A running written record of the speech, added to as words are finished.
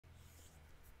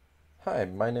Hi,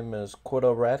 my name is Quota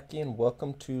Radke and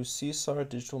welcome to CSR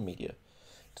Digital Media.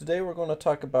 Today we're going to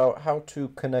talk about how to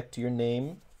connect your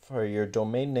name for your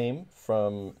domain name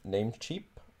from Namecheap,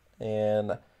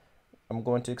 and I'm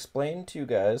going to explain to you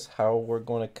guys how we're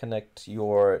going to connect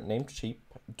your Namecheap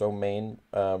domain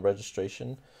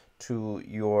registration to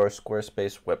your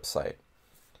Squarespace website.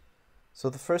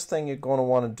 So the first thing you're going to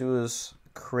want to do is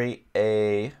create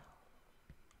a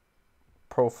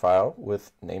profile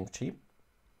with Namecheap.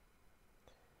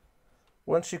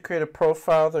 Once you create a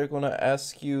profile, they're going to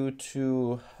ask you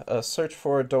to search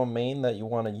for a domain that you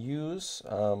want to use.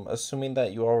 Assuming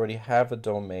that you already have a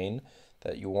domain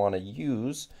that you want to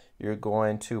use, you're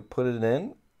going to put it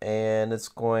in and it's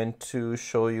going to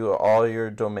show you all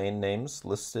your domain names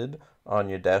listed on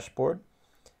your dashboard.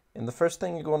 And the first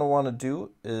thing you're going to want to do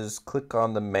is click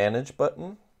on the Manage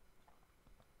button.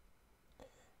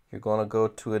 You're going to go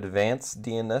to Advanced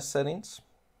DNS Settings.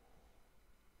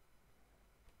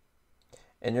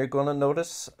 And you're going to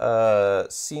notice a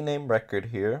CNAME record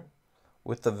here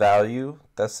with the value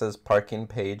that says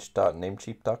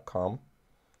parkingpage.namecheap.com.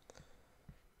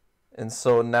 And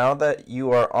so now that you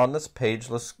are on this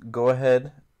page, let's go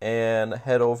ahead and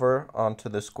head over onto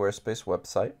the Squarespace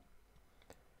website.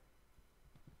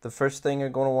 The first thing you're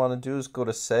going to want to do is go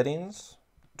to Settings,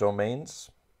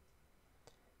 Domains,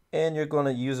 and you're going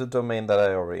to use a domain that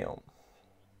I already own.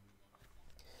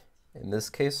 In this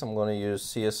case, I'm going to use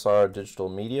CSR Digital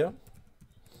Media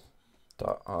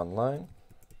 .online.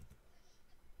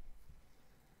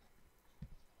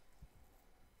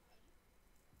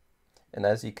 And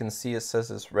as you can see, it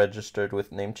says it's registered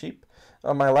with Namecheap.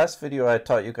 On my last video, I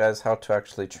taught you guys how to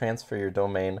actually transfer your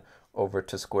domain over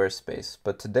to Squarespace.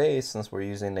 But today, since we're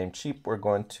using Namecheap, we're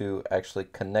going to actually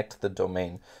connect the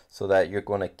domain so that you're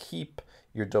going to keep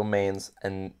your domains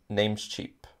and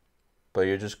Namecheap. But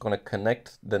you're just going to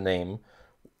connect the name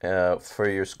for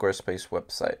your Squarespace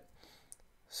website.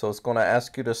 So it's going to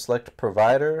ask you to select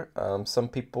provider. Some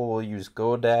people will use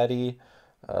GoDaddy,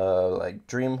 like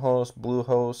DreamHost,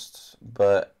 Bluehost,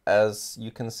 but as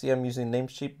you can see, I'm using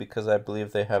Namecheap because I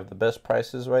believe they have the best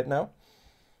prices right now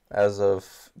as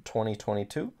of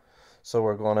 2022. So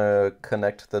we're going to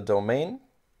connect the domain,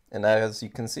 and as you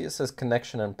can see, it says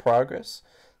connection in progress.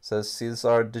 It says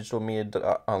CSR Digital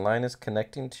Media Online is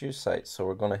connecting to your site. So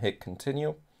we're going to hit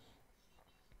continue.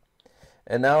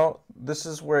 And now this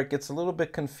is where it gets a little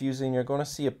bit confusing. You're going to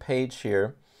see a page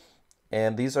here,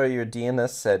 and these are your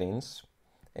DNS settings.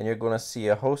 And you're going to see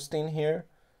a hosting here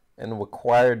and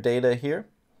required data here.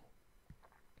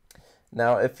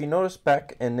 Now, if you notice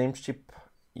back in Namecheap,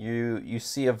 you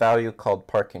see a value called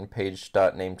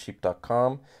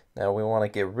parkingpage.namecheap.com. Now we want to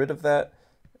get rid of that,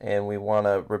 and we want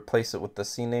to replace it with the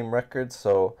CNAME record.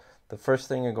 So the first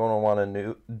thing you're going to want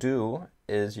to do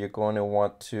is you're going to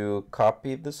want to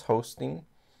copy this hosting.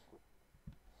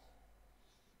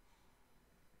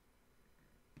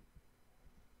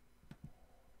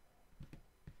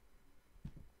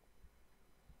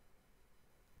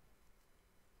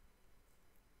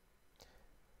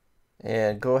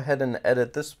 And go ahead and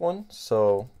edit this one.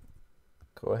 So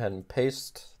go ahead and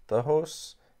paste the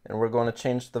host, and we're going to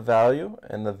change the value,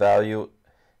 and the value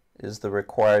is the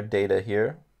required data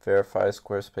here,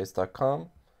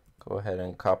 verifysquarespace.com. Go ahead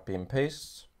and copy and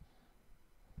paste.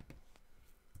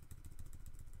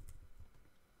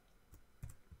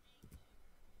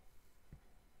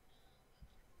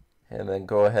 And then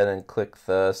go ahead and click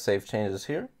the Save Changes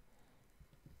here.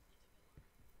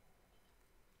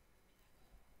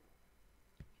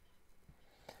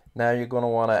 Now you're going to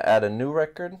want to add a new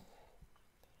record.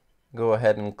 Go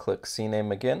ahead and click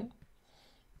CNAME again.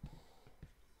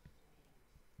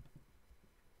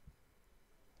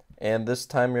 And this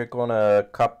time you're going to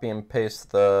copy and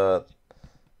paste the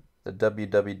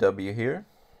www here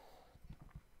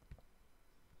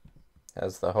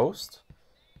as the host.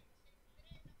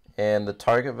 And the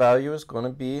target value is going to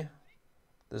be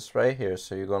this right here.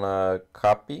 So you're going to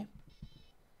copy,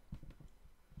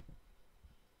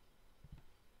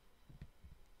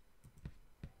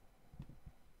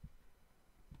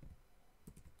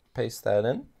 paste that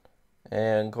in,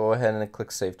 and go ahead and click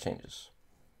Save Changes.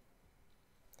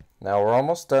 Now we're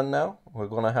almost done now. We're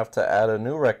going to have to add a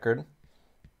new record.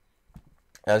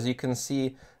 As you can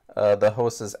see, the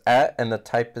host is @ and the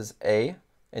type is A,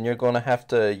 and you're going to have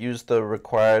to use the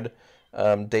required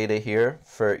data here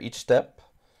for each step.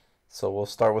 So we'll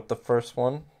start with the first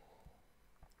one.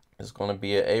 It's going to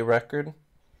be an A record,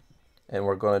 and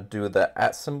we're going to do the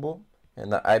 @ symbol and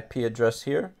the IP address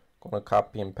here. Going to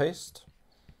copy and paste.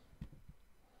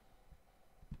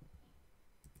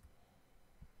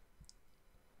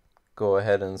 Go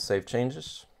ahead and save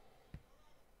changes.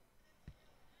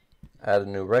 Add a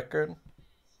new record,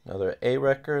 another A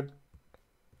record,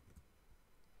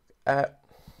 at,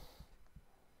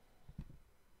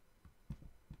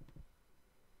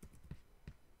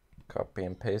 copy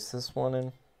and paste this one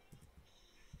in,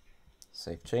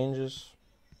 save changes,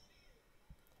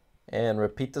 and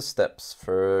repeat the steps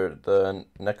for the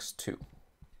next two.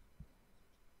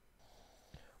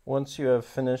 Once you have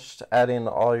finished adding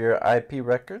all your IP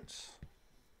records,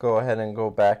 go ahead and go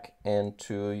back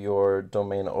into your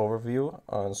domain overview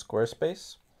on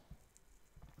Squarespace.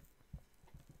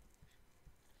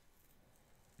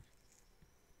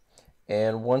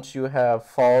 And once you have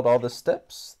followed all the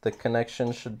steps, the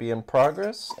connection should be in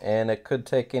progress, and it could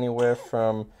take anywhere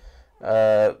from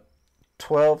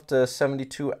 12 to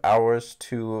 72 hours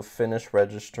to finish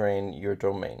registering your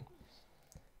domain.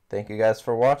 Thank you guys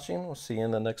for watching. We'll see you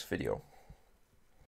in the next video.